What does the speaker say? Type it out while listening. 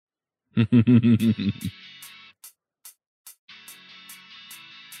This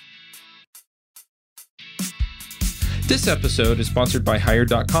episode is sponsored by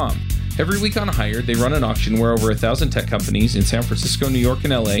Hired.com. Every week on Hired, they run an auction where over 1,000 tech companies in San Francisco, New York,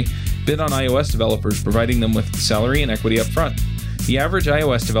 and LA bid on iOS developers, providing them with salary and equity up front. The average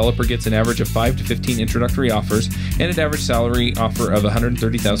iOS developer gets an average of 5 to 15 introductory offers and an average salary offer of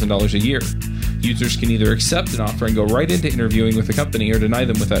 $130,000 a year. Users can either accept an offer and go right into interviewing with the company or deny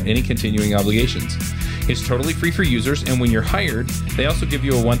them without any continuing obligations. It's totally free for users, and when you're hired, they also give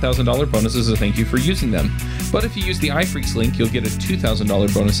you a $1,000 bonus as a thank you for using them. But if you use the iFreaks link, you'll get a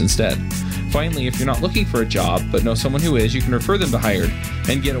 $2,000 bonus instead. Finally, if you're not looking for a job but know someone who is, you can refer them to Hired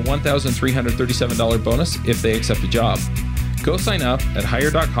and get a $1,337 bonus if they accept a job. Go sign up at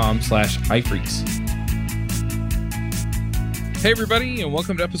hire.com/iFreaks. Hey everybody, and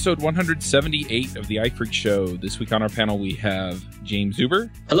welcome to episode 178 of the iFreaks Show. This week on our panel we have James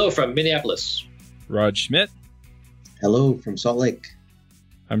Zuber. Hello from Minneapolis. Rod Schmidt. Hello from Salt Lake.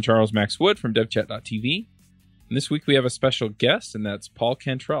 I'm Charles Max Wood from devchat.tv. And this week we have a special guest, and that's Paul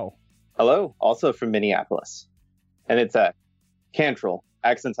Cantrell. Hello, also from Minneapolis. And it's Cantrell,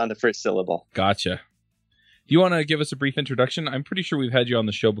 accents on the first syllable. Gotcha. Do you want to give us a brief introduction? I'm pretty sure we've had you on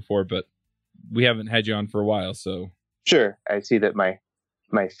the show before, but we haven't had you on for a while, so... Sure. I see that my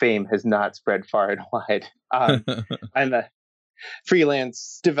fame has not spread far and wide. I'm a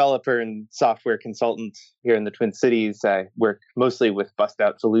freelance developer and software consultant here in the Twin Cities. I work mostly with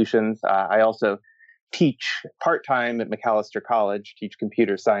bust-out solutions. I also teach part-time at McAllister College, teach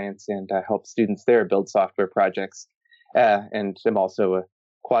computer science, and help students there build software projects. And I'm also a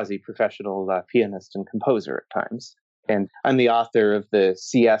quasi-professional pianist and composer at times. And I'm the author of the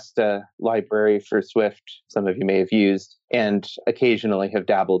Siesta library for Swift, some of you may have used, and occasionally have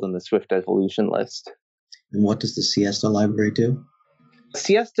dabbled in the Swift evolution list. And what does the Siesta library do?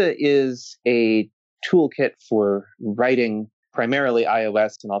 Siesta is a toolkit for writing primarily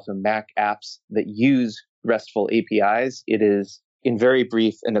iOS and also Mac apps that use RESTful APIs. It is, in very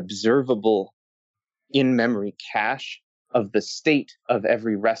brief, an observable in-memory cache of the state of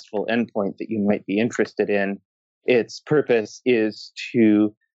every RESTful endpoint that you might be interested in. Its purpose is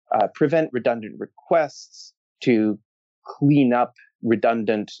to prevent redundant requests, to clean up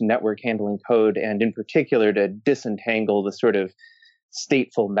redundant network handling code, and in particular to disentangle the sort of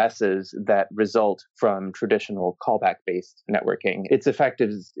stateful messes that result from traditional callback-based networking. Its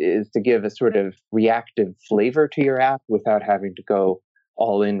effective is to give a sort of reactive flavor to your app without having to go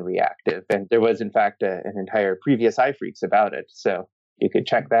all in reactive. And there was, in fact, an entire previous iFreaks about it. So you could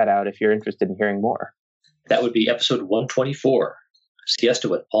check that out if you're interested in hearing more. That would be episode 124, Siesta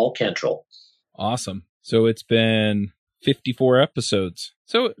with Paul Cantrell. Awesome. So it's been 54 episodes.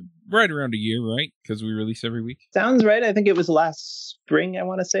 So right around a year, right? Because we release every week. Sounds right. I think it was last spring, I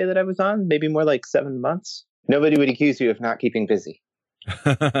want to say, that I was on. Maybe more like 7 months. Nobody would accuse you of not keeping busy.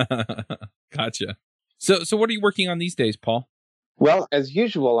 Gotcha. So what are you working on these days, Paul? Well, as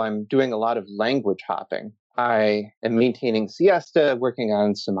usual, I'm doing a lot of language hopping. I am maintaining Siesta, working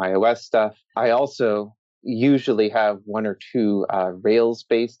on some iOS stuff. I also usually have one or two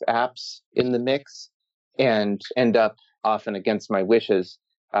Rails-based apps in the mix and end up, often against my wishes,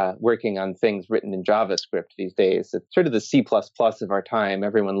 working on things written in JavaScript these days. It's sort of the C++ of our time.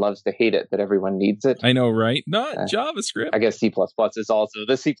 Everyone loves to hate it, but everyone needs it. I know, right? Not JavaScript. I guess C++ is also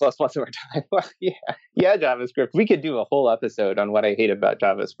the C++ of our time. Well, yeah, JavaScript. We could do a whole episode on what I hate about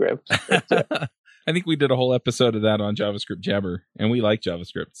JavaScript. I think we did a whole episode of that on JavaScript Jabber, and we like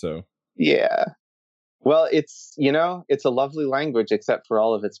JavaScript, so. Yeah. Well, it's a lovely language except for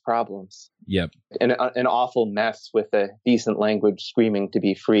all of its problems. Yep. And an awful mess with a decent language screaming to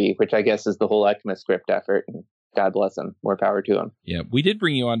be free, which I guess is the whole ECMAScript effort. And God bless him. More power to him. Yeah, we did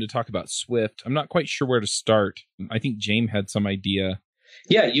bring you on to talk about Swift. I'm not quite sure where to start. I think James had some idea.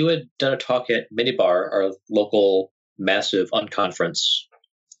 Yeah, you had done a talk at Minibar, our local massive unconference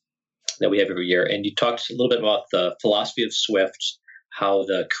that we have every year. And you talked a little bit about the philosophy of Swift, how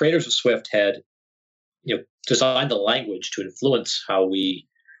the creators of Swift had design the language to influence how we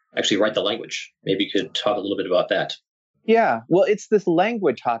actually write the language. Maybe you could talk a little bit about that. Yeah, well, it's this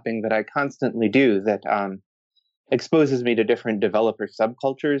language hopping that I constantly do that exposes me to different developer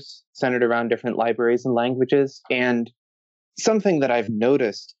subcultures centered around different libraries and languages. And something that I've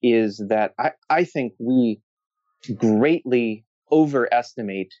noticed is that I think we greatly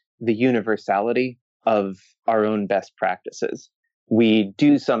overestimate the universality of our own best practices. We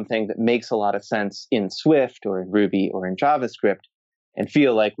do something that makes a lot of sense in Swift or in Ruby or in JavaScript and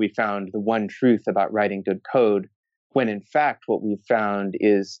feel like we found the one truth about writing good code, when in fact what we've found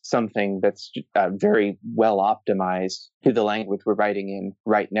is something that's very well optimized to the language we're writing in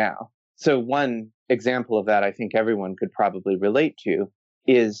right now. So one example of that I think everyone could probably relate to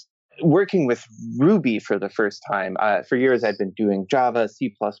is working with Ruby for the first time. For years, I'd been doing Java,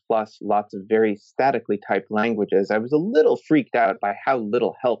 C++, lots of very statically typed languages. I was a little freaked out by how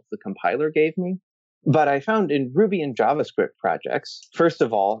little help the compiler gave me. But I found in Ruby and JavaScript projects, first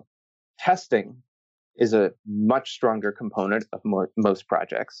of all, testing is a much stronger component of most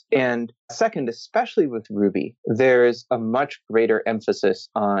projects. And second, especially with Ruby, there's a much greater emphasis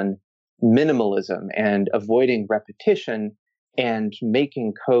on minimalism and avoiding repetition and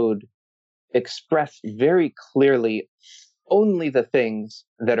making code express very clearly only the things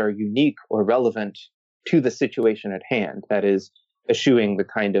that are unique or relevant to the situation at hand. That is, eschewing the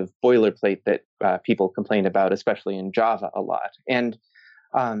kind of boilerplate that people complain about, especially in Java a lot. And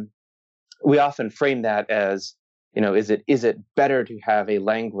we often frame that as, is it better to have a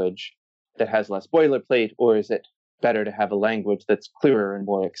language that has less boilerplate, or is it better to have a language that's clearer and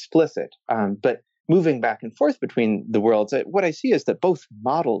more explicit? But moving back and forth between the worlds, what I see is that both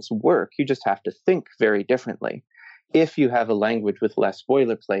models work. You just have to think very differently. If you have a language with less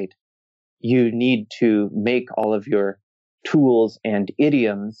boilerplate, you need to make all of your tools and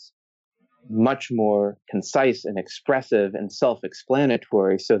idioms much more concise and expressive and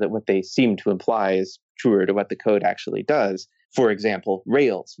self-explanatory so that what they seem to imply is truer to what the code actually does. For example,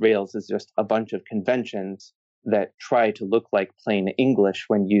 Rails. Rails is just a bunch of conventions that try to look like plain English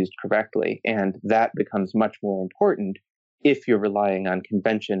when used correctly. And that becomes much more important if you're relying on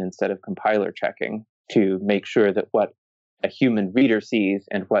convention instead of compiler checking to make sure that what a human reader sees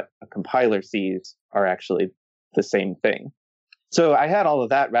and what a compiler sees are actually the same thing. So I had all of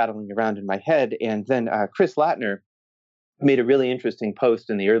that rattling around in my head. And then Chris Latner made a really interesting post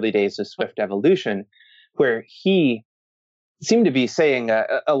in the early days of Swift evolution, where he seemed to be saying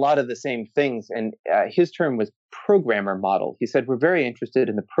a lot of the same things. And his term was programmer model. He said, we're very interested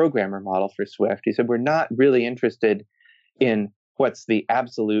in the programmer model for Swift. He said, we're not really interested in what's the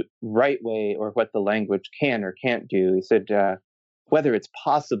absolute right way or what the language can or can't do. He said, whether it's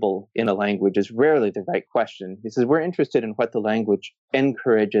possible in a language is rarely the right question. He says, we're interested in what the language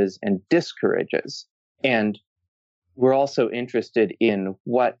encourages and discourages. And we're also interested in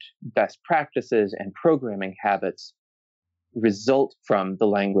what best practices and programming habits result from the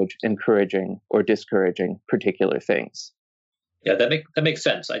language encouraging or discouraging particular things. Yeah, that makes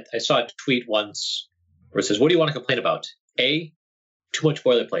sense. I saw a tweet once where it says, what do you want to complain about? A, too much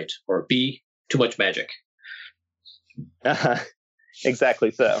boilerplate, or B, too much magic. Exactly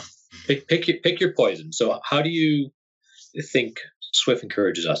so. Pick your poison. So how do you think Swift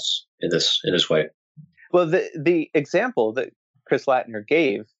encourages us in this way? Well, the example that Chris Latner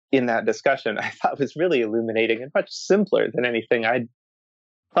gave in that discussion, I thought was really illuminating and much simpler than anything I'd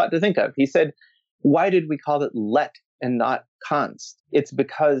thought to think of. He said, why did we call it let and not const? It's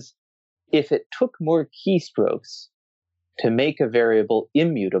because if it took more keystrokes to make a variable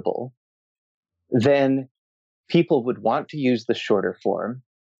immutable, then people would want to use the shorter form.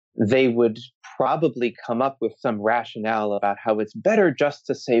 They would probably come up with some rationale about how it's better just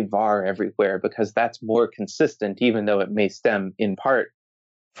to say var everywhere because that's more consistent, even though it may stem in part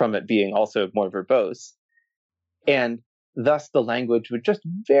from it being also more verbose. And thus the language would just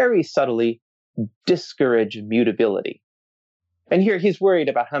very subtly discourage mutability. And here he's worried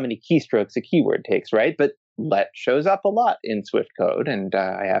about how many keystrokes a keyword takes, right? But let shows up a lot in Swift code. And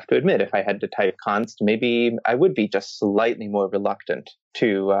I have to admit, if I had to type const, maybe I would be just slightly more reluctant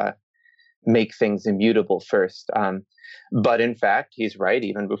to make things immutable first. But in fact, he's right.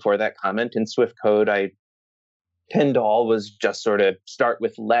 Even before that comment in Swift code, I tend to always just sort of start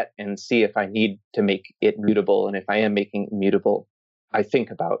with let and see if I need to make it mutable. And if I am making it mutable, I think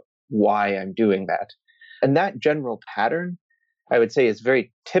about why I'm doing that. And that general pattern, I would say, is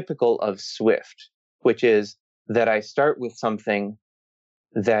very typical of Swift, which is that I start with something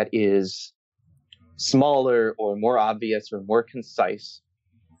that is smaller or more obvious or more concise,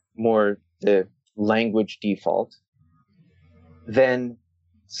 more the language default. Then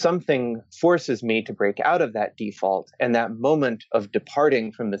something forces me to break out of that default, and that moment of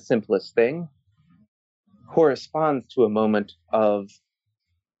departing from the simplest thing corresponds to a moment of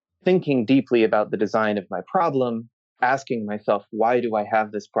thinking deeply about the design of my problem, asking myself, why do I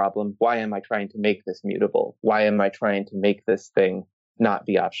have this problem? Why am I trying to make this mutable? Why am I trying to make this thing not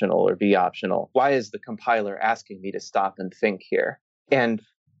be optional or be optional? Why is the compiler asking me to stop and think here? And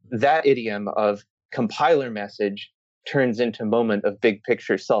that idiom of compiler message turns into moment of big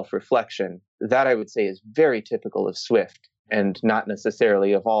picture self-reflection. That I would say is very typical of Swift and not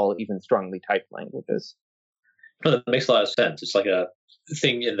necessarily of all even strongly typed languages. No, that makes a lot of sense. It's like a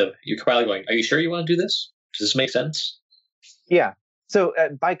thing in your compiler going, are you sure you want to do this? Does this make sense? Yeah. So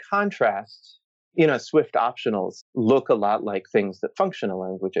by contrast, Swift optionals look a lot like things that functional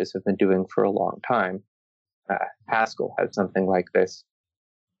languages have been doing for a long time. Haskell has something like this.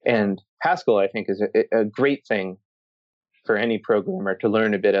 And Haskell, I think, is a great thing for any programmer to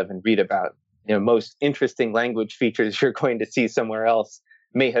learn a bit of and read about. Most interesting language features you're going to see somewhere else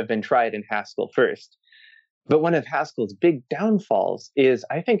may have been tried in Haskell first. But one of Haskell's big downfalls is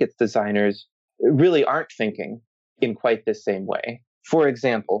I think its designers really aren't thinking in quite the same way. For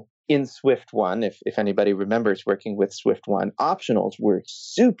example, in Swift 1, if anybody remembers working with Swift 1, optionals were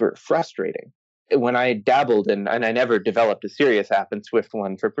super frustrating. When I dabbled and I never developed a serious app in Swift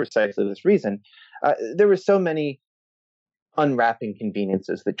 1 for precisely this reason, there were so many unwrapping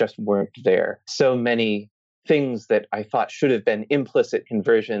conveniences that just weren't there. So many things that I thought should have been implicit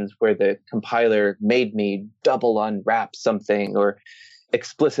conversions where the compiler made me double unwrap something or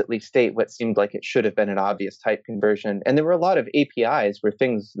explicitly state what seemed like it should have been an obvious type conversion. And there were a lot of APIs where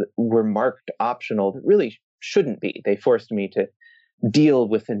things that were marked optional that really shouldn't be. They forced me to deal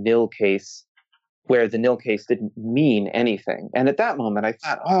with a nil case where the nil case didn't mean anything. And at that moment, I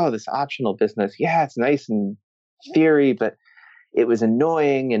thought, oh, this optional business, yeah, it's nice in theory, but it was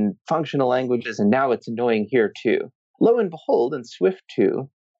annoying in functional languages, and now it's annoying here too. Lo and behold, in Swift 2,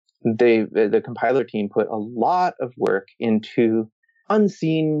 the compiler team put a lot of work into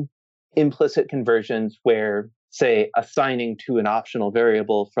unseen implicit conversions where, say, assigning to an optional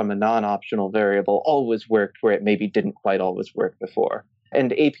variable from a non-optional variable always worked where it maybe didn't quite always work before.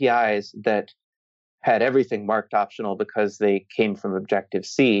 And APIs that had everything marked optional because they came from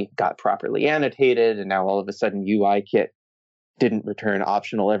Objective-C got properly annotated, and now all of a sudden UIKit didn't return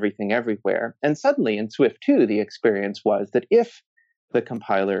optional everything everywhere. And suddenly in Swift 2, the experience was that if the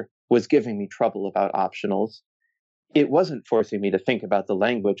compiler was giving me trouble about optionals, it wasn't forcing me to think about the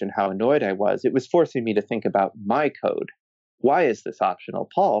language and how annoyed I was. It was forcing me to think about my code. Why is this optional?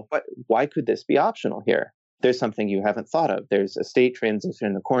 Paul, why could this be optional here? There's something you haven't thought of. There's a state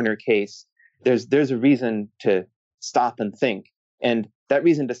transition, a corner case. There's a reason to stop and think. And that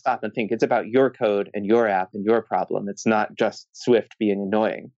reason to stop and think, it's about your code and your app and your problem. It's not just Swift being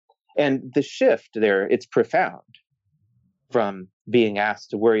annoying. And the shift there, it's profound from being asked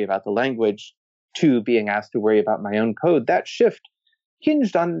to worry about the language to being asked to worry about my own code. That shift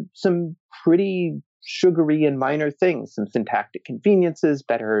hinged on some pretty sugary and minor things, some syntactic conveniences,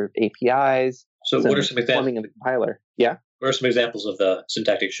 better APIs. So what are some examples in the compiler? Yeah. What are some examples of the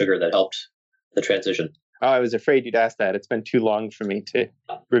syntactic sugar that helped the transition? Oh, I was afraid you'd ask that. It's been too long for me to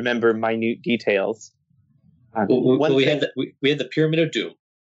remember minute details. We had the Pyramid of Doom.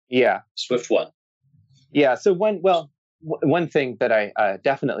 Yeah. Swift 1. Yeah. So one thing that I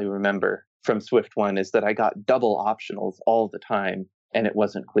definitely remember from Swift 1 is that I got double optionals all the time, and it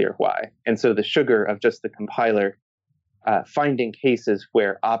wasn't clear why. And so the sugar of just the compiler finding cases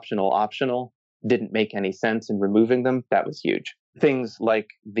where optional didn't make any sense and removing them, that was huge. Things like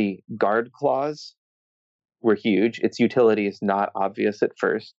the guard clause were huge. Its utility is not obvious at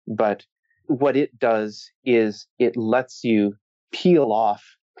first, but what it does is it lets you peel off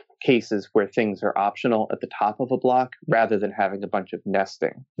cases where things are optional at the top of a block rather than having a bunch of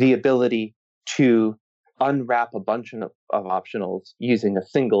nesting. The ability to unwrap a bunch of optionals using a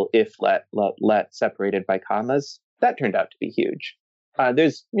single if, let separated by commas, that turned out to be huge.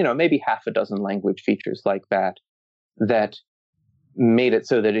 There's, maybe half a dozen language features like that made it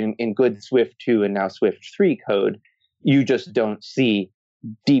so that in good Swift 2 and now Swift 3 code, you just don't see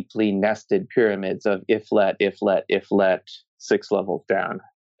deeply nested pyramids of if let, 6 levels down.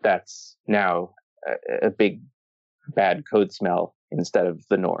 That's now a big bad code smell instead of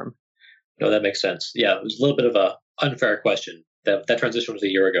the norm. No, that makes sense. Yeah, it was a little bit of a unfair question. That transition was a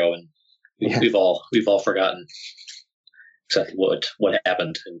year ago, and we've all forgotten exactly what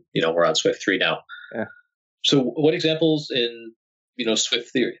happened. And we're on Swift 3 now. Yeah. So, what examples in Swift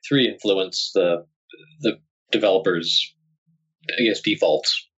 3 influence the developers'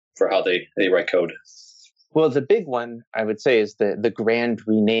 defaults for how they write code? Well, the big one I would say is the grand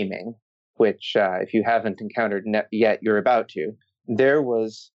renaming, which if you haven't encountered yet, you're about to. There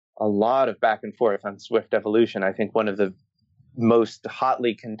was a lot of back and forth on Swift evolution. I think one of the most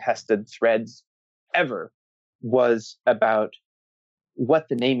hotly contested threads ever was about what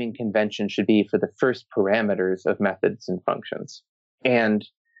the naming convention should be for the first parameters of methods and functions. And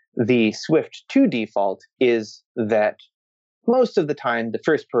the Swift 2 default is that most of the time, the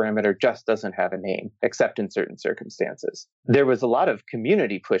first parameter just doesn't have a name, except in certain circumstances. There was a lot of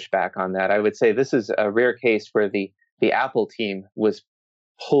community pushback on that. I would say this is a rare case where the Apple team was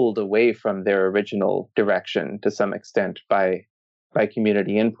pulled away from their original direction to some extent by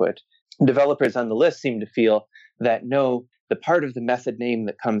community input. Developers on the list seem to feel that no, the part of the method name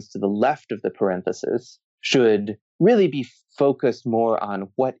that comes to the left of the parenthesis should really be focused more on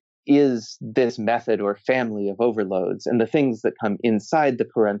what is this method or family of overloads. And the things that come inside the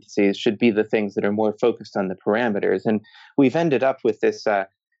parentheses should be the things that are more focused on the parameters. And we've ended up with this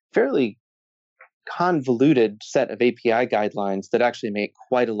fairly convoluted set of API guidelines that actually make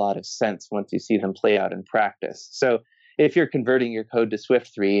quite a lot of sense once you see them play out in practice. So if you're converting your code to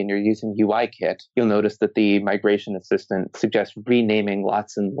Swift 3 and you're using UIKit, you'll notice that the migration assistant suggests renaming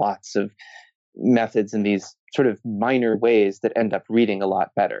lots and lots of methods in these sort of minor ways that end up reading a lot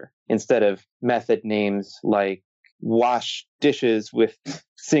better. Instead of method names like wash dishes with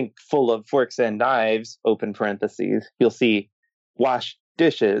sink full of forks and knives, open parentheses, you'll see wash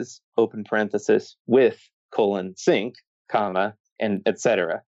dishes, open parenthesis, with sink, comma, and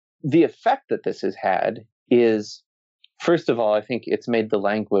etc. The effect that this has had is, first of all, I think it's made the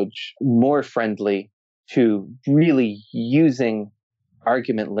language more friendly to really using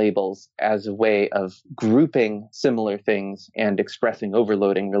argument labels as a way of grouping similar things and expressing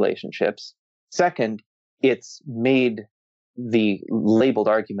overloading relationships. Second, it's made the labeled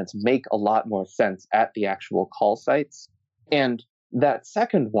arguments make a lot more sense at the actual call sites. And that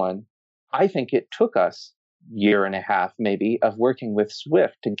second one, I think it took us a year and a half maybe of working with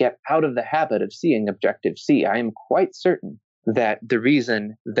Swift to get out of the habit of seeing Objective-C. I am quite certain that the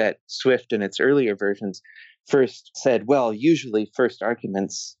reason that Swift in its earlier versions first said, well, usually first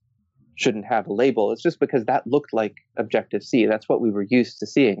arguments shouldn't have a label, is just because that looked like Objective-C. That's what we were used to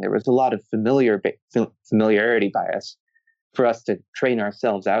seeing. There was a lot of familiarity bias for us to train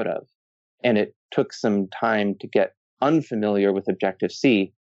ourselves out of. And it took some time to get unfamiliar with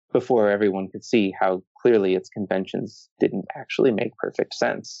Objective-C before everyone could see how clearly its conventions didn't actually make perfect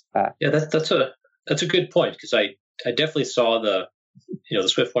sense. That's a good point, because I definitely saw the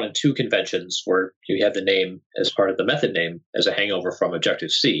Swift 1 and 2 conventions where you have the name as part of the method name as a hangover from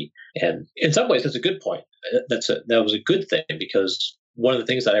Objective-C. And in some ways, that's a good point. That was a good thing, because one of the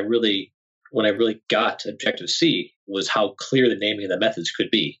things that when I really got Objective-C was how clear the naming of the methods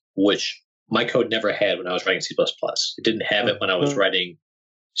could be, which my code never had when I was writing C++. It didn't have it when I was writing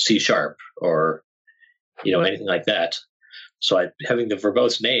C# or anything like that. So having the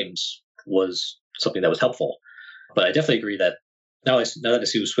verbose names was something that was helpful. But I definitely agree that now that I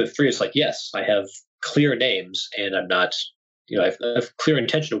see with Swift 3, it's like, yes, I have clear names, and I'm not, I have clear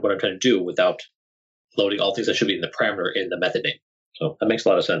intention of what I'm trying to do without loading all things that should be in the parameter in the method name. So that makes a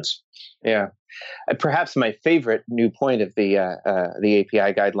lot of sense. Yeah. Perhaps my favorite new point of the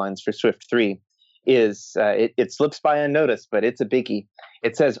API guidelines for Swift 3 is it slips by unnoticed, but it's a biggie.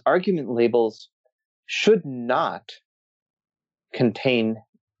 It says argument labels should not contain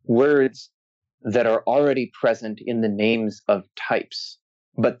words that are already present in the names of types,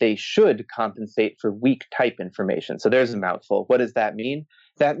 but they should compensate for weak type information. So there's a mouthful. What does that mean?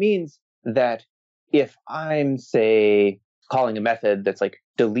 That means that if I'm, say, calling a method that's like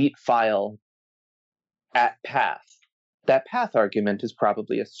delete file at path, that path argument is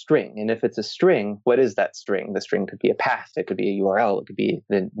probably a string. And if it's a string, what is that string? The string could be a path. It could be a URL. It could be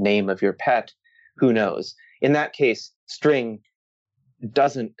the name of your pet. Who knows? In that case, string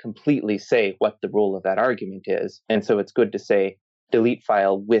doesn't completely say what the role of that argument is. And so it's good to say delete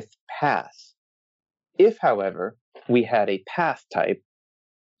file with path. If, however, we had a path type,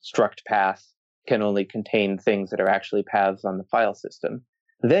 struct path can only contain things that are actually paths on the file system,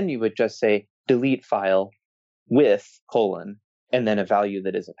 then you would just say delete file with : and then a value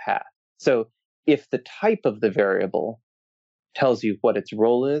that is a path. So if the type of the variable tells you what its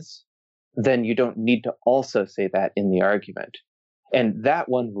role is, then you don't need to also say that in the argument. And that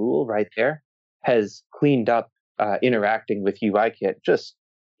one rule right there has cleaned up interacting with UIKit just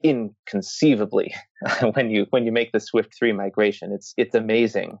inconceivably when you make the Swift 3 migration. It's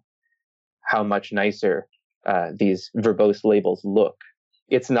amazing how much nicer these verbose labels look.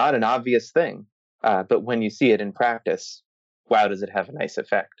 It's not an obvious thing, but when you see it in practice, wow, does it have a nice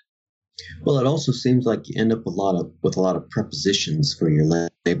effect. Well, it also seems like you end up with a lot of prepositions for your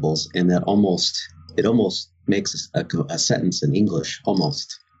labels, and that almost makes a sentence in English,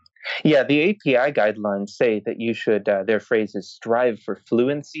 almost. Yeah, the API guidelines say that you should, their phrase is strive for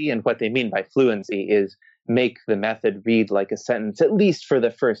fluency, and what they mean by fluency is make the method read like a sentence, at least for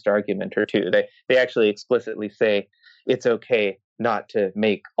the first argument or two. They actually explicitly say it's okay not to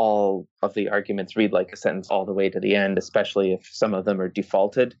make all of the arguments read like a sentence all the way to the end, especially if some of them are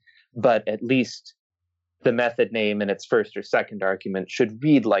defaulted, but at least the method name and its first or second argument should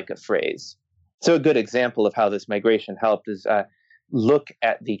read like a phrase. So a good example of how this migration helped is look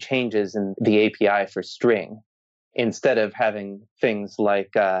at the changes in the API for string. Instead of having things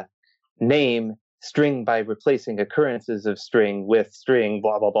like name string by replacing occurrences of string with string,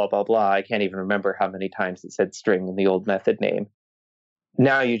 blah, blah, blah, blah, blah. I can't even remember how many times it said string in the old method name.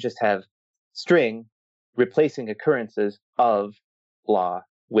 Now you just have string replacing occurrences of blah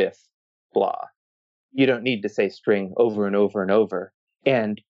with blah. You don't need to say string over and over and over.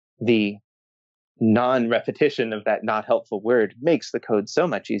 And the non-repetition of that not helpful word makes the code so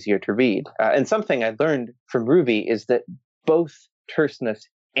much easier to read. And something I learned from Ruby is that both terseness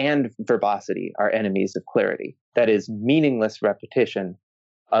and verbosity are enemies of clarity. That is, meaningless repetition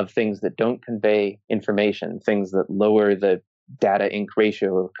of things that don't convey information, things that lower the data inc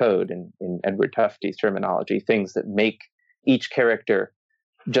ratio of code in Edward Tufte's terminology, things that make each character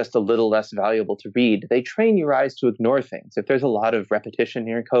just a little less valuable to read. They train your eyes to ignore things. If there's a lot of repetition in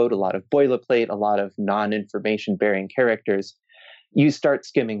your code, a lot of boilerplate, a lot of non-information bearing characters, you start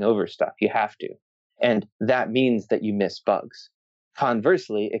skimming over stuff. You have to. And that means that you miss bugs.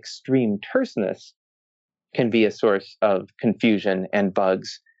 Conversely, extreme terseness can be a source of confusion and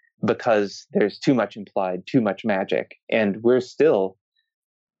bugs because there's too much implied, too much magic. And we're still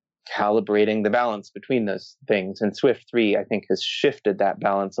calibrating the balance between those things. And Swift 3, I think, has shifted that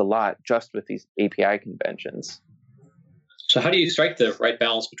balance a lot just with these API conventions. So how do you strike the right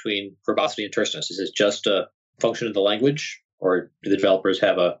balance between verbosity and terseness? Is it just a function of the language, or do the developers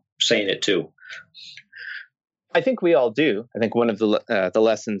have a say in it too? I think we all do. I think one of the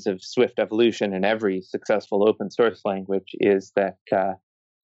lessons of Swift evolution in every successful open source language is that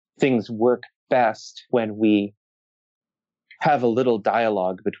things work best when we have a little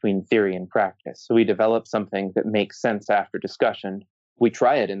dialogue between theory and practice. So we develop something that makes sense after discussion. We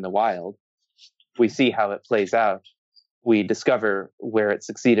try it in the wild. We see how it plays out. We discover where it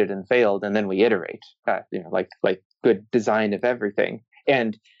succeeded and failed, and then we iterate, like good design of everything.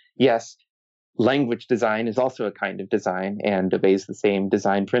 And yes, language design is also a kind of design and obeys the same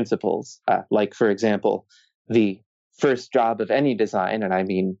design principles. Like, for example, the first job of any design, and I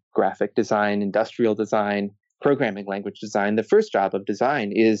mean graphic design, industrial design, programming language design, the first job of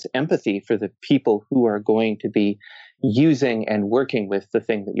design is empathy for the people who are going to be using and working with the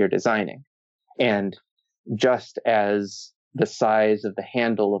thing that you're designing. And just as the size of the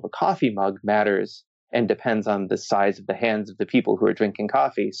handle of a coffee mug matters and depends on the size of the hands of the people who are drinking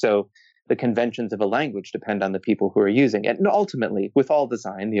coffee, so the conventions of a language depend on the people who are using it. And ultimately, with all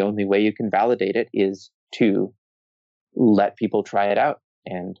design, the only way you can validate it is to let people try it out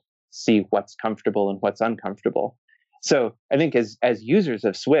and see what's comfortable and what's uncomfortable. So I think as users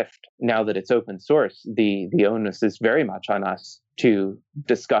of Swift, now that it's open source, the onus is very much on us to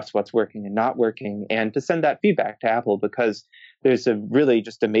discuss what's working and not working and to send that feedback to Apple, because there's a really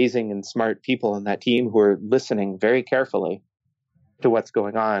just amazing and smart people in that team who are listening very carefully to what's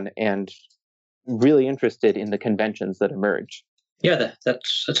going on and really interested in the conventions that emerge. Yeah,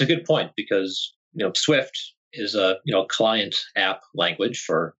 that's a good point, because Swift is a client app language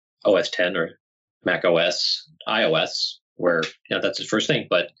for OS 10 or Mac OS, iOS, where that's the first thing.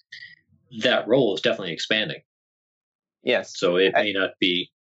 But that role is definitely expanding. Yes. So it may not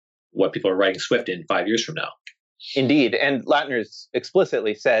be what people are writing Swift in 5 years from now. Indeed. And Lattner's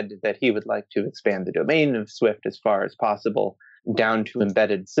explicitly said that he would like to expand the domain of Swift as far as possible, down to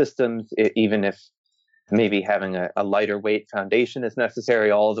embedded systems, even if maybe having a lighter weight foundation is necessary,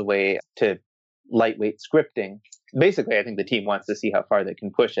 all the way to lightweight scripting. Basically, I think the team wants to see how far they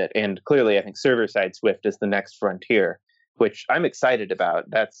can push it. And clearly, I think server-side Swift is the next frontier, which I'm excited about.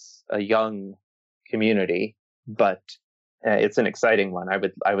 That's a young community, but it's an exciting one.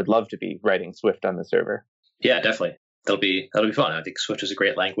 I would love to be writing Swift on the server. Yeah, definitely. That'll be fun. I think Swift is a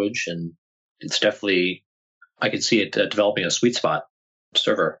great language, and it's definitely, I could see it developing a sweet spot,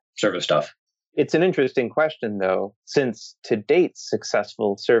 server stuff. It's an interesting question, though, since to date,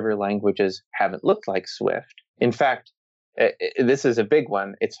 successful server languages haven't looked like Swift. In fact, this is a big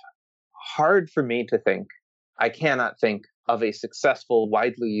one. It's hard for me to think. I cannot think of a successful,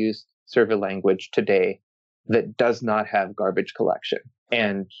 widely used server language today that does not have garbage collection.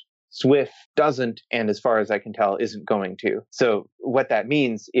 And Swift doesn't, and as far as I can tell, isn't going to. So what that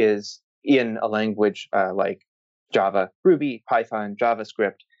means is in a language like Java, Ruby, Python,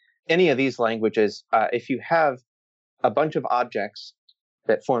 JavaScript, any of these languages, if you have a bunch of objects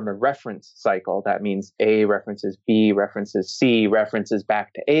that form a reference cycle, that means A references B, references C, references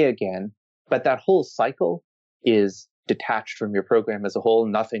back to A again, but that whole cycle is detached from your program as a whole,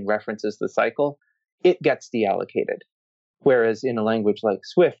 nothing references the cycle, it gets deallocated. Whereas in a language like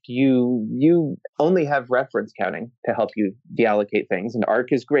Swift, you only have reference counting to help you deallocate things. And Arc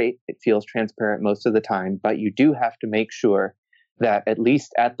is great. It feels transparent most of the time, but you do have to make sure that at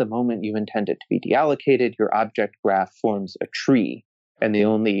least at the moment you intend it to be deallocated, your object graph forms a tree and the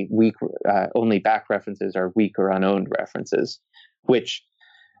only back references are weak or unowned references, which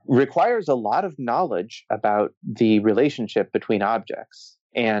requires a lot of knowledge about the relationship between objects.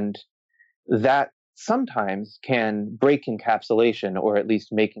 And that sometimes can break encapsulation or at least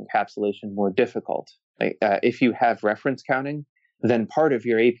make encapsulation more difficult. If you have reference counting, then part of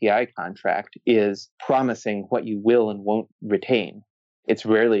your API contract is promising what you will and won't retain. It's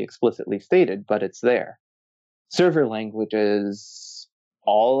rarely explicitly stated, but it's there. Server languages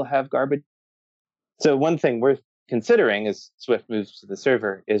all have garbage. So one thing worth considering as Swift moves to the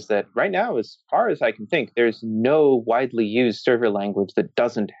server is that right now, as far as I can think, there's no widely used server language that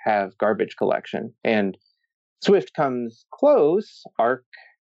doesn't have garbage collection. And Swift comes close. Arc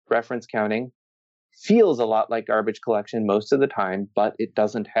reference counting feels a lot like garbage collection most of the time, but it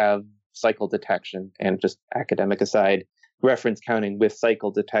doesn't have cycle detection. And just academic aside, reference counting with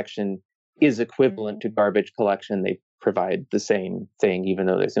cycle detection is equivalent to garbage collection. They provide the same thing, even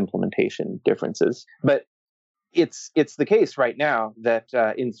though there's implementation differences. But it's the case right now that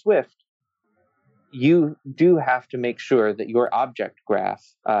in Swift, you do have to make sure that your object graph,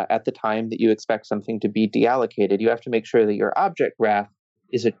 at the time that you expect something to be deallocated, you have to make sure that your object graph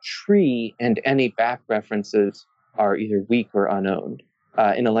is a tree and any back references are either weak or unowned.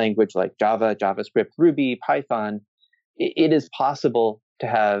 In a language like Java, JavaScript, Ruby, Python, it is possible to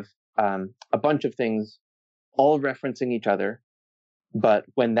have a bunch of things all referencing each other, but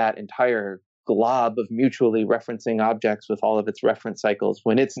when that entire glob of mutually referencing objects with all of its reference cycles,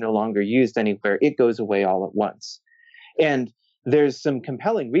 when it's no longer used anywhere, it goes away all at once. And there's some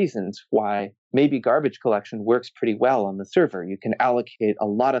compelling reasons why maybe garbage collection works pretty well on the server. You can allocate a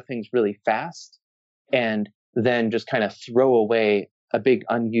lot of things really fast and then just kind of throw away a big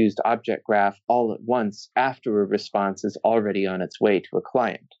unused object graph all at once after a response is already on its way to a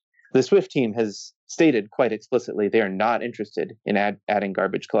client. The Swift team has stated quite explicitly they are not interested in adding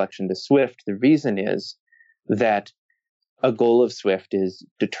garbage collection to Swift. The reason is that a goal of Swift is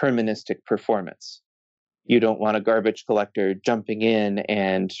deterministic performance. You don't want a garbage collector jumping in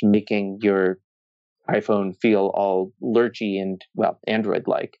and making your iPhone feel all lurchy and, well,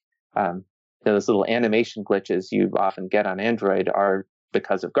 Android-like. Those little animation glitches you often get on Android are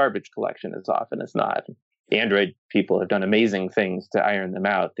because of garbage collection as often as not. The Android people have done amazing things to iron them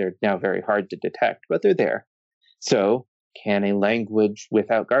out. They're now very hard to detect, but they're there. So can a language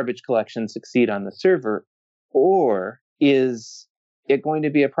without garbage collection succeed on the server, or is it going to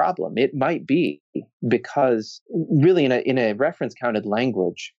be a problem? It might be, because really in a reference counted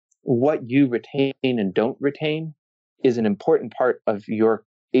language, what you retain and don't retain is an important part of your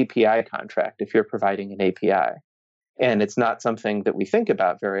API contract if you're providing an API. And it's not something that we think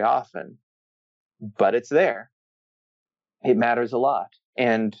about very often, but it's there. It matters a lot.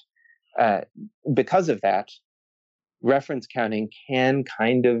 And because of that, reference counting can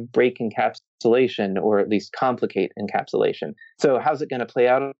kind of break encapsulation, or at least complicate encapsulation. So how's it going to play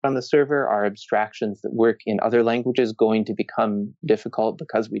out on the server? Are abstractions that work in other languages going to become difficult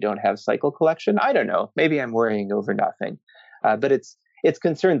because we don't have cycle collection? I don't know. Maybe I'm worrying over nothing. But it's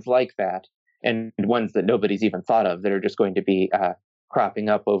concerns like that, and ones that nobody's even thought of, that are just going to be cropping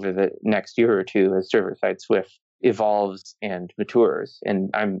up over the next year or two as server-side Swift evolves and matures. And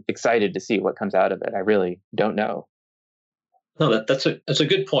I'm excited to see what comes out of it. I really don't know. No, that's a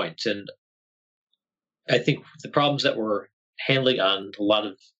good point. And I think the problems that we're handling on a lot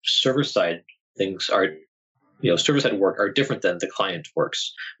of server-side things are, server-side work are different than the client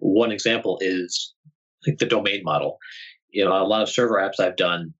works. One example is like the domain model. A lot of server apps I've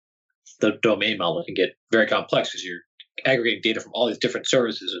done, the domain model can get very complex because you're aggregating data from all these different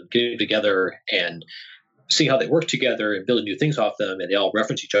services and getting them together and seeing how they work together and building new things off them, and they all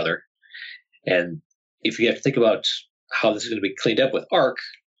reference each other. And if you have to think about how this is going to be cleaned up with Arc,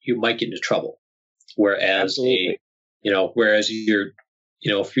 you might get into trouble. Whereas whereas you're,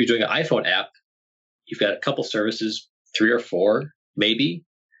 if you're doing an iPhone app, you've got a couple services, 3 or 4 maybe,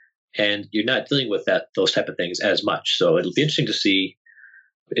 and you're not dealing with those type of things as much. So it'll be interesting to see,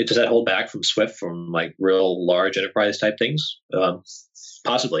 does that hold back from Swift from like real large enterprise type things?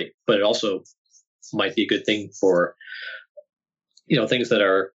 Possibly, but it also might be a good thing for, things that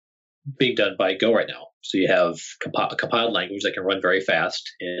are being done by Go right now. So you have a compiled language that can run very fast,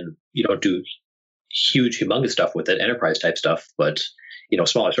 and you don't do huge, humongous stuff with it, enterprise type stuff, but,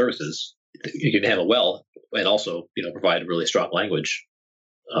 smaller services you can handle well, and also, provide a really strong language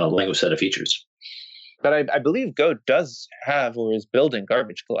set of features. But I believe Go does have, or is building,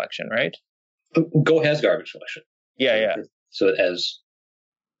 garbage collection, right? Go has garbage collection. Yeah. So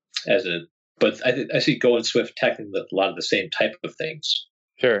but I see Go and Swift tackling a lot of the same type of things.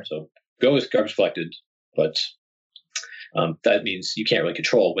 Sure. So Go is garbage collected, but that means you can't really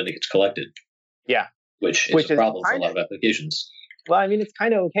control when it gets collected. Yeah. Which is a problem for a lot of applications. Well, I mean, it's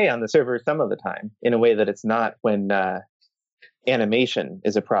kind of okay on the server some of the time in a way that it's not when animation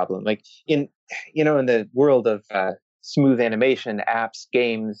is a problem. Like in the world of smooth animation, apps,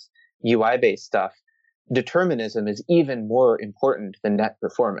 games, UI-based stuff, determinism is even more important than net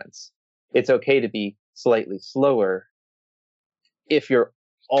performance. It's okay to be slightly slower if you're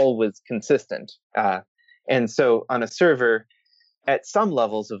always consistent. And so on a server, at some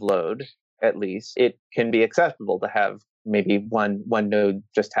levels of load, at least, it can be acceptable to have maybe one node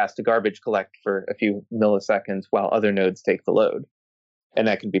just has to garbage collect for a few milliseconds while other nodes take the load. And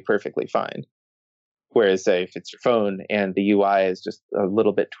that can be perfectly fine. Whereas, say, if it's your phone and the UI is just a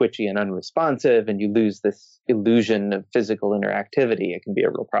little bit twitchy and unresponsive and you lose this illusion of physical interactivity, it can be a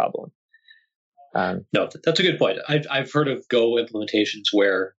real problem. No, that's a good point. I've heard of Go implementations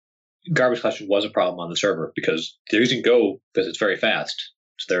where garbage collection was a problem on the server because they're using Go because it's very fast.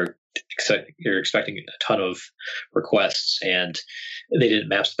 So you're expecting a ton of requests and they didn't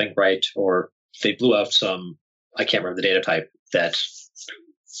map something right, or they blew out some, I can't remember the data type, that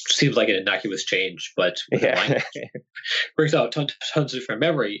seems like an innocuous change, but with a language brings out tons of different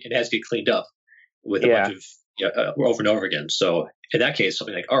memory and has to get cleaned up with a bunch of over and over again. So in that case,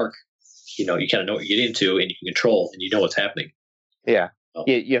 something like Arc, you kind of know what you get into and you can control and you know what's happening. Yeah.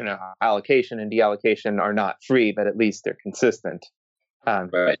 Allocation and deallocation are not free, but at least they're consistent.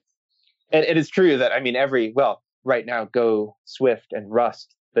 Right. And it is true that, I mean, right now, Go, Swift, and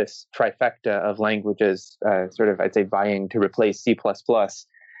Rust, this trifecta of languages, I'd say, vying to replace C++,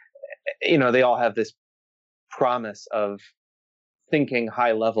 they all have this promise of thinking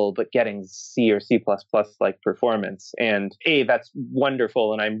high level, but getting C or C++ like performance. And A, that's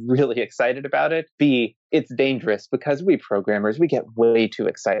wonderful, and I'm really excited about it. B, it's dangerous because we programmers, we get way too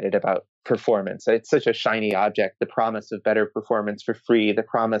excited about performance. It's such a shiny object, the promise of better performance for free, the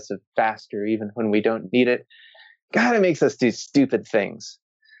promise of faster even when we don't need it. God, it makes us do stupid things.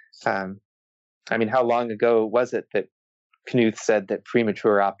 How long ago was it that Knuth said that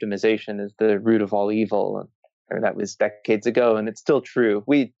premature optimization is the root of all evil? Or that was decades ago, and it's still true.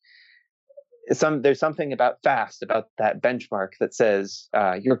 There's something about fast, about that benchmark that says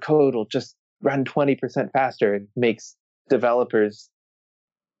your code will just run 20% faster. It makes developers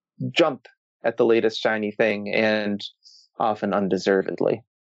jump at the latest shiny thing, and often undeservedly.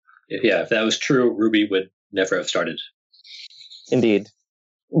 Yeah, if that was true, Ruby would never have started. Indeed.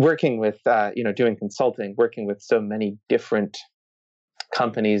 Working with, doing consulting, working with so many different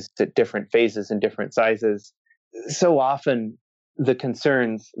companies at different phases and different sizes, so often the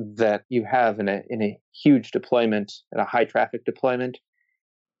concerns that you have in a huge deployment, in a high traffic deployment,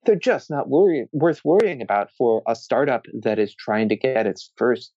 they're just not worth worrying about for a startup that is trying to get its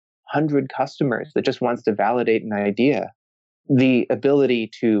first 100 customers, that just wants to validate an idea. The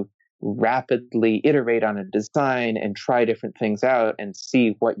ability to rapidly iterate on a design and try different things out and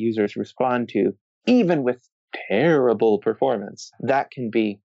see what users respond to, even with terrible performance, that can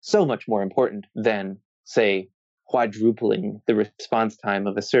be so much more important than, say, quadrupling the response time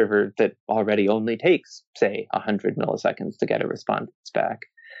of a server that already only takes, say, 100 milliseconds to get a response back.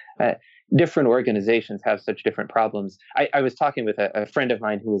 Different organizations have such different problems. I was talking with a friend of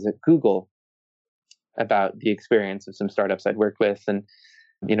mine who was at Google about the experience of some startups I'd worked with, and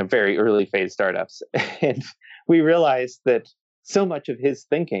very early phase startups. And we realized that so much of his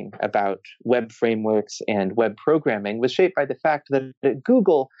thinking about web frameworks and web programming was shaped by the fact that at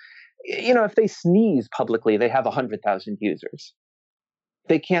Google, if they sneeze publicly, they have 100,000 users.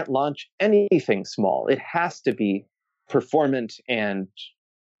 They can't launch anything small. It has to be performant and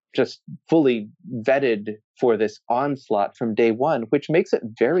just fully vetted for this onslaught from day one, which makes it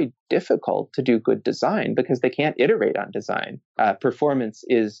very difficult to do good design because they can't iterate on design. Performance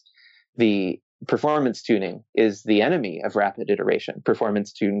tuning is the enemy of rapid iteration.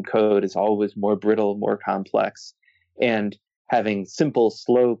 Performance tuned code is always more brittle, more complex, and having simple,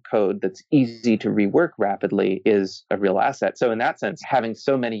 slow code that's easy to rework rapidly is a real asset. So in that sense, having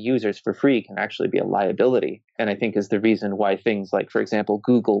so many users for free can actually be a liability. And I think is the reason why things like, for example,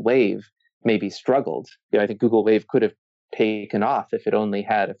 Google Wave maybe struggled. I think Google Wave could have taken off if it only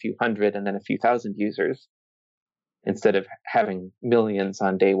had a few hundred and then a few thousand users instead of having millions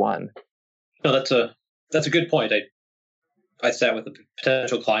on day one. No, that's a good point. I sat with the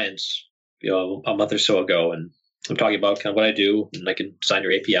potential clients, a month or so ago, and I'm talking about kind of what I do, and I can design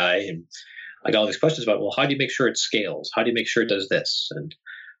your API, and I got all these questions about, well, how do you make sure it scales? How do you make sure it does this? And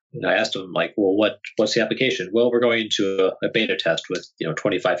I asked them, like, well, what's the application? Well, we're going into a beta test with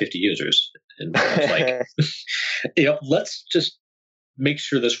 25, 50 users, and I was like, let's just make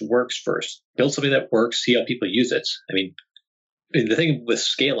sure this works first. Build something that works, see how people use it. I mean, the thing with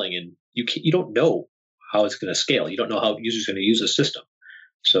scaling, and you don't know how it's going to scale. You don't know how users are going to use a system.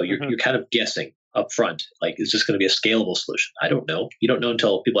 So you're kind of guessing up front, like, is this going to be a scalable solution? I don't know. You don't know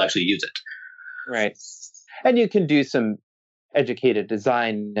until people actually use it. Right. And you can do some educated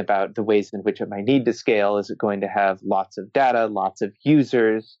design about the ways in which it might need to scale. Is it going to have lots of data, lots of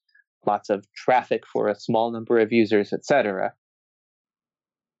users, lots of traffic for a small number of users, etc.?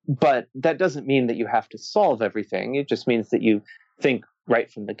 But that doesn't mean that you have to solve everything. It just means that you think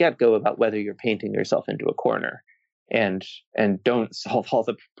right from the get-go about whether you're painting yourself into a corner, and don't solve all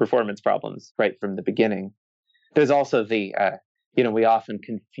the performance problems right from the beginning. There's also the, we often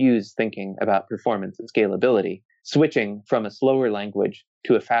confuse thinking about performance and scalability. Switching from a slower language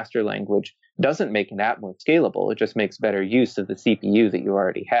to a faster language doesn't make an app more scalable. It just makes better use of the CPU that you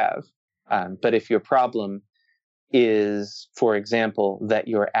already have. But if your problem is, for example, that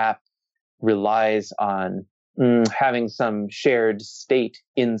your app relies on having some shared state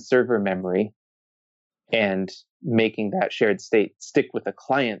in server memory and making that shared state stick with a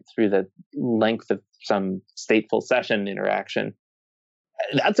client through the length of some stateful session interaction,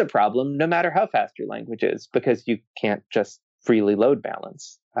 that's a problem no matter how fast your language is, because you can't just freely load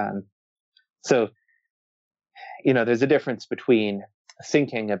balance. So, there's a difference between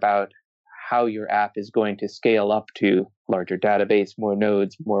thinking about how your app is going to scale up to larger database, more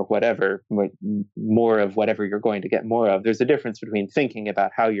nodes, more whatever, more of whatever you're going to get more of. There's a difference between thinking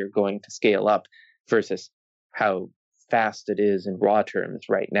about how you're going to scale up versus how fast it is in raw terms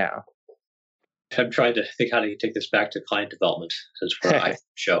right now. I'm trying to think, how do you take this back to client development, since we're an iPhone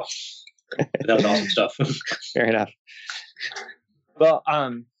show. That was awesome stuff. Fair enough. Well,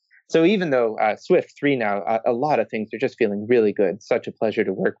 so even though Swift 3 now, a lot of things are just feeling really good, such a pleasure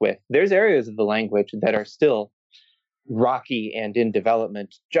to work with, there's areas of the language that are still rocky and in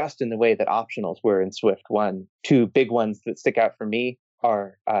development, just in the way that optionals were in Swift 1. Two big ones that stick out for me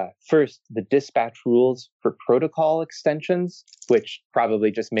are, first, the dispatch rules for protocol extensions, which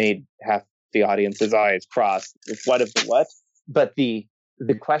probably just made half the audience's eyes cross. What of the what? But the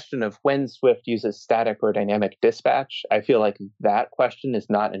question of when Swift uses static or dynamic dispatch, I feel like that question is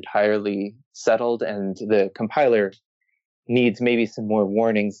not entirely settled, and the compiler needs maybe some more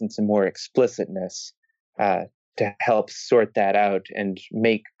warnings and some more explicitness to help sort that out and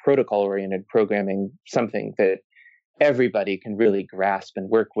make protocol-oriented programming something that everybody can really grasp and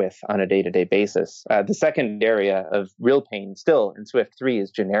work with on a day-to-day basis. The second area of real pain still in Swift 3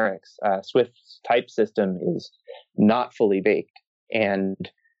 is generics. Swift's type system is not fully baked, and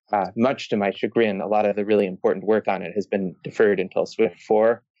much to my chagrin, a lot of the really important work on it has been deferred until Swift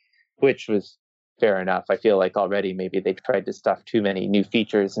 4, which was fair enough. I feel like already maybe they've tried to stuff too many new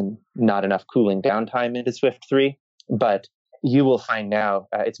features and not enough cooling downtime into Swift 3. But you will find now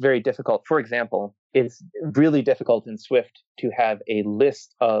it's very difficult. For example, it's really difficult in Swift to have a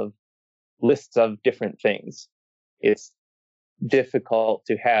lists of different things. It's difficult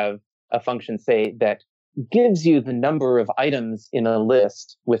to have a function, say, that gives you the number of items in a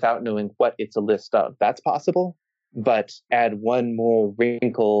list without knowing what it's a list of. That's possible, but add one more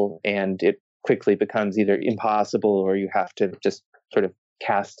wrinkle and it quickly becomes either impossible or you have to just sort of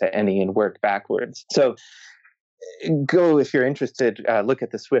cast to any and work backwards. So go, if you're interested, look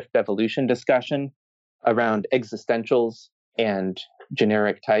at the Swift evolution discussion around existentials and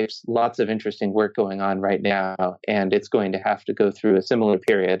generic types. Lots of interesting work going on right now, and it's going to have to go through a similar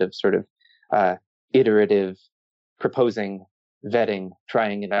period of sort of iterative proposing, vetting,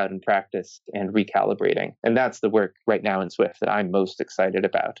 trying it out in practice, and recalibrating. And that's the work right now in Swift that I'm most excited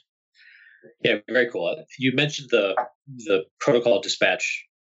about. Yeah, very cool. You mentioned the protocol dispatch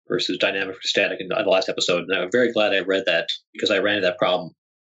versus dynamic or static in the last episode, and I'm very glad I read that, because I ran into that problem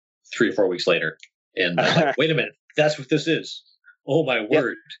 3 or 4 weeks later. And I'm like, wait a minute, that's what this is. Oh my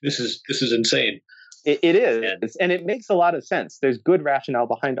word, this is insane. It is, and it makes a lot of sense. There's good rationale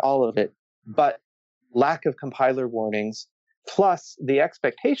behind all of it, but lack of compiler warnings, plus the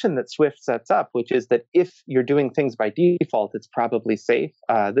expectation that Swift sets up, which is that if you're doing things by default, it's probably safe.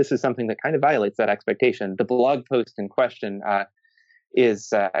 This is something that kind of violates that expectation. The blog post in question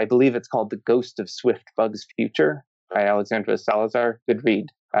is, I believe it's called The Ghost of Swift Bugs Future by Alexandra Salazar. Good read.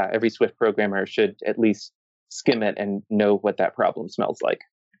 Every Swift programmer should at least skim it and know what that problem smells like.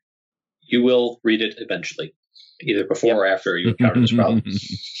 You will read it eventually, either before or after you encounter this problem.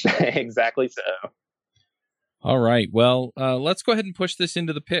 Exactly so. All right. Well, let's go ahead and push this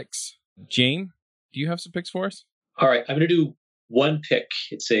into the picks. Jane, do you have some picks for us? All right. I'm going to do one pick.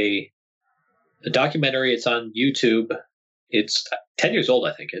 It's a documentary. It's on YouTube. It's 10 years old,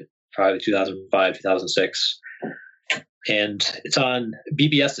 I think. It probably 2005, 2006. and it's on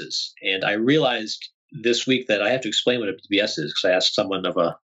BBSs. And I realized this week that I have to explain what a BBS is because I asked someone of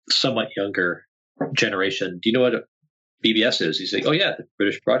a somewhat younger generation, "Do you know what a BBS is?" He's like, "Oh yeah, the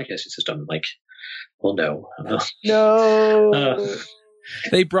British Broadcasting System." I'm like, well, no. No.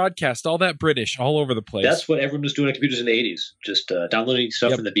 They broadcast all that British all over the place. That's what everyone was doing on computers in the 80s, just downloading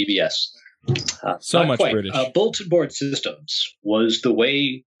stuff from the BBS. So much quite. British. Bulletin board systems was the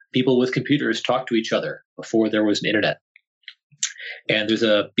way people with computers talked to each other before there was an internet. And there's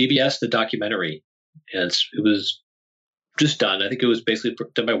a BBS, the documentary, and it was just done. I think it was basically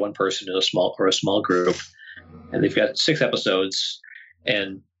done by one person in a small group. And they've got 6 episodes,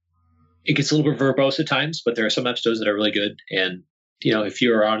 and it gets a little bit verbose at times, but there are some episodes that are really good. And if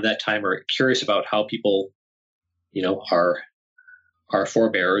you're around that time or curious about how people, our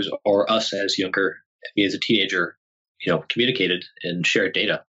forebears or us as younger, me as a teenager, communicated and shared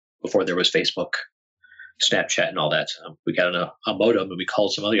data before there was Facebook, Snapchat, and all that. We got on a modem and we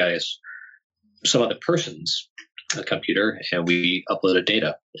called some other person's computer, and we uploaded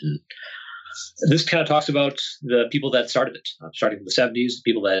data. And this kind of talks about the people that started it, starting from the 70s, the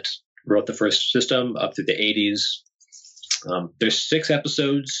people that wrote the first system up through the 80s. There's 6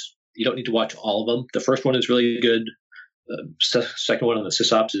 episodes. You don't need to watch all of them. The first one is really good. The second one on the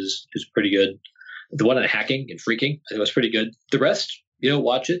sysops is pretty good. The one on hacking and phreaking, I think, was pretty good. The rest,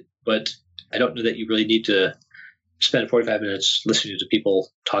 watch it, but I don't know that you really need to spend 45 minutes listening to people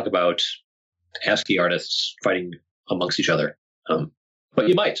talk about ASCII artists fighting amongst each other. But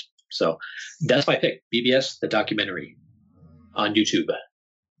you might. So that's my pick. BBS, the documentary on YouTube.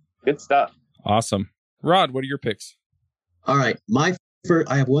 Good stuff. Awesome. Rod, what are your picks? All right.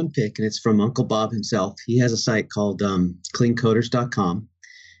 I have one pick, and it's from Uncle Bob himself. He has a site called cleancoders.com,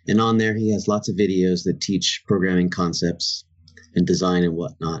 and on there he has lots of videos that teach programming concepts and design and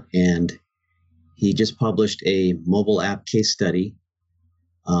whatnot. And he just published a mobile app case study,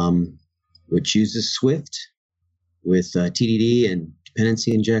 which uses Swift with TDD and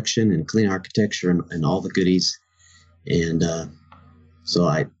dependency injection and clean architecture and all the goodies. And so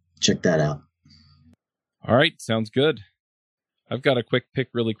I checked that out. All right. Sounds good. I've got a quick pick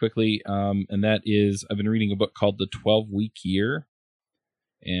really quickly, and that is I've been reading a book called The 12-Week Year,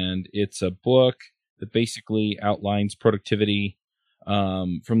 and it's a book that basically outlines productivity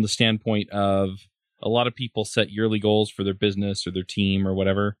from the standpoint of a lot of people set yearly goals for their business or their team or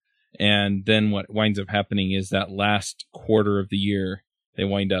whatever, and then what winds up happening is that last quarter of the year, they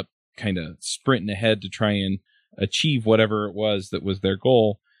wind up kind of sprinting ahead to try and achieve whatever it was that was their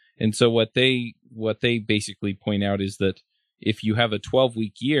goal. And so what they basically point out is that if you have a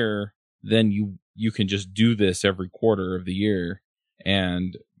 12-week year, then you can just do this every quarter of the year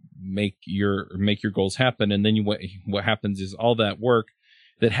and make your goals happen. And then what happens is all that work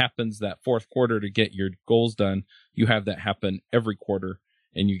that happens that fourth quarter to get your goals done, you have that happen every quarter,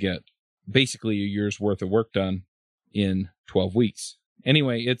 and you get basically a year's worth of work done in 12 weeks.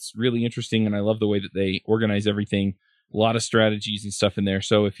 Anyway, it's really interesting, and I love the way that they organize everything. A lot of strategies and stuff in there.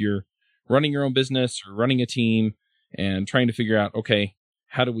 So if you're running your own business or running a team and trying to figure out, okay,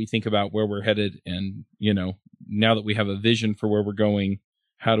 how do we think about where we're headed? And, now that we have a vision for where we're going,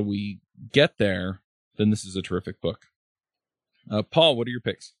 how do we get there? Then this is a terrific book. Paul, what are your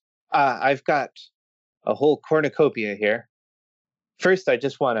picks? I've got a whole cornucopia here. First, I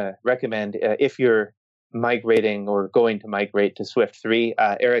just want to recommend, if you're migrating or going to migrate to Swift 3,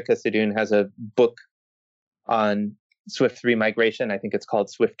 Erica Sadoun has a book on Swift 3 migration. I think it's called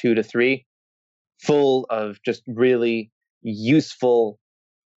Swift 2 to 3. Full of just really useful,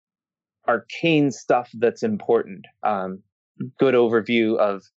 arcane stuff that's important. Good overview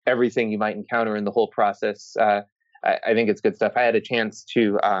of everything you might encounter in the whole process. I think it's good stuff. I had a chance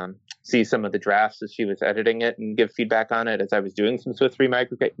to see some of the drafts as she was editing it and give feedback on it as I was doing some Swift 3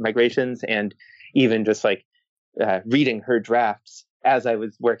 migrations, and even just reading her drafts as I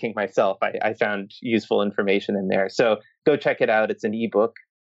was working myself. I found useful information in there. So go check it out. It's an ebook.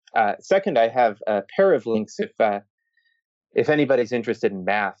 Second, I have a pair of links. If anybody's interested in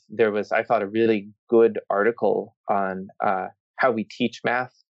math, there was, I thought, a really good article on how we teach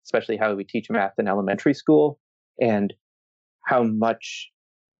math, especially how we teach math in elementary school, and how much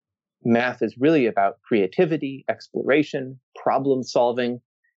math is really about creativity, exploration, problem solving,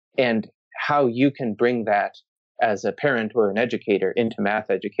 and how you can bring that as a parent or an educator into math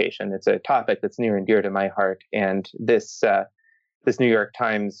education. It's a topic that's near and dear to my heart, and this New York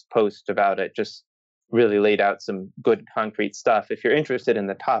Times post about it just really laid out some good concrete stuff. If you're interested in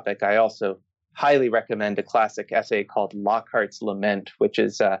the topic, I also highly recommend a classic essay called Lockhart's Lament, which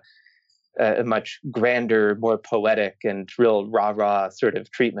is a much grander, more poetic and real rah-rah sort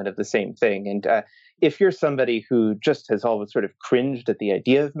of treatment of the same thing. And if you're somebody who just has always sort of cringed at the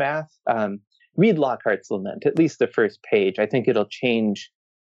idea of math, read Lockhart's Lament, at least the first page. I think it'll change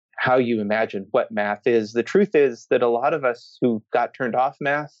how you imagine what math is. The truth is that a lot of us who got turned off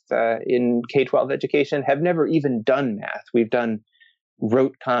math in K-12 education have never even done math. We've done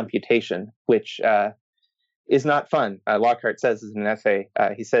rote computation, which is not fun. Lockhart says in an essay,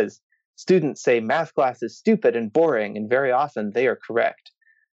 he says, students say math class is stupid and boring, and very often they are correct.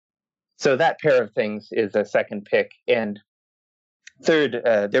 So that pair of things is a second pick. And third,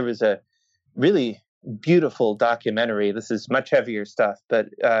 there was a really beautiful documentary. This is much heavier stuff, but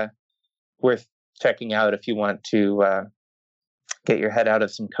worth checking out if you want to get your head out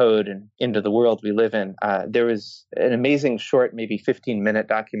of some code and into the world we live in. There was an amazing short, maybe 15-minute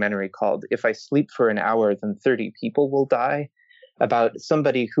documentary called If I Sleep for an Hour, Then 30 People Will Die, about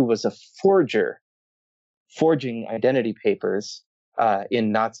somebody who was a forger, forging identity papers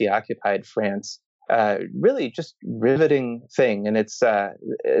in Nazi-occupied France. Really just riveting thing. And it's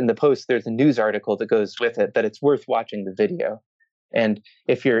in the post, there's a news article that goes with it, that it's worth watching the video. And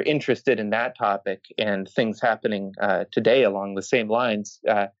if you're interested in that topic and things happening today along the same lines,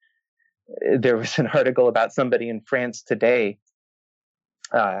 there was an article about somebody in France today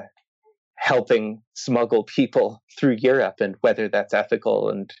helping smuggle people through Europe and whether that's ethical,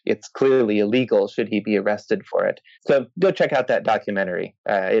 and it's clearly illegal. Should he be arrested for it? So go check out that documentary.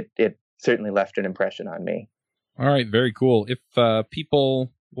 It certainly left an impression on me. All right, very cool. If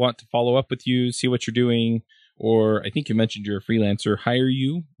people want to follow up with you, see what you're doing, or I think you mentioned you're a freelancer, hire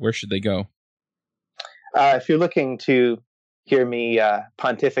you, where should they go? If you're looking to hear me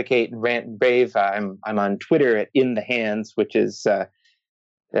pontificate and rant and rave, I'm on Twitter at In the Hands, which is a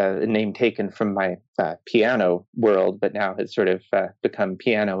name taken from my piano world, but now has sort of become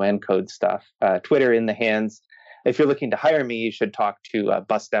piano and code stuff. Twitter In the Hands. If you're looking to hire me, you should talk to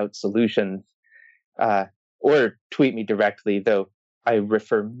Bust Out Solutions or tweet me directly, though I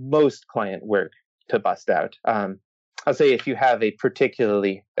refer most client work to Bust Out. I'll say if you have a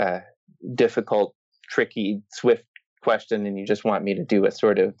particularly difficult, tricky, Swift question and you just want me to do a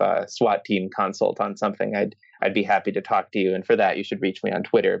sort of SWAT team consult on something, I'd be happy to talk to you. And for that, you should reach me on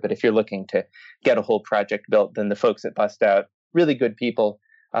Twitter. But if you're looking to get a whole project built, then the folks at Bust Out, really good people,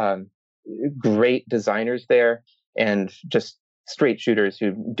 great designers there, and just straight shooters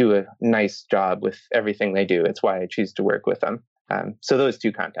who do a nice job with everything they do. It's why I choose to work with them. So those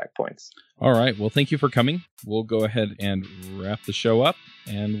two contact points. All right. Well, thank you for coming. We'll go ahead and wrap the show up,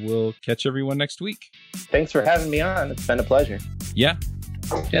 and we'll catch everyone next week. Thanks for having me on. It's been a pleasure. Yeah.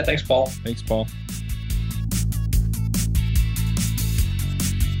 Yeah, thanks, Paul. Thanks, Paul.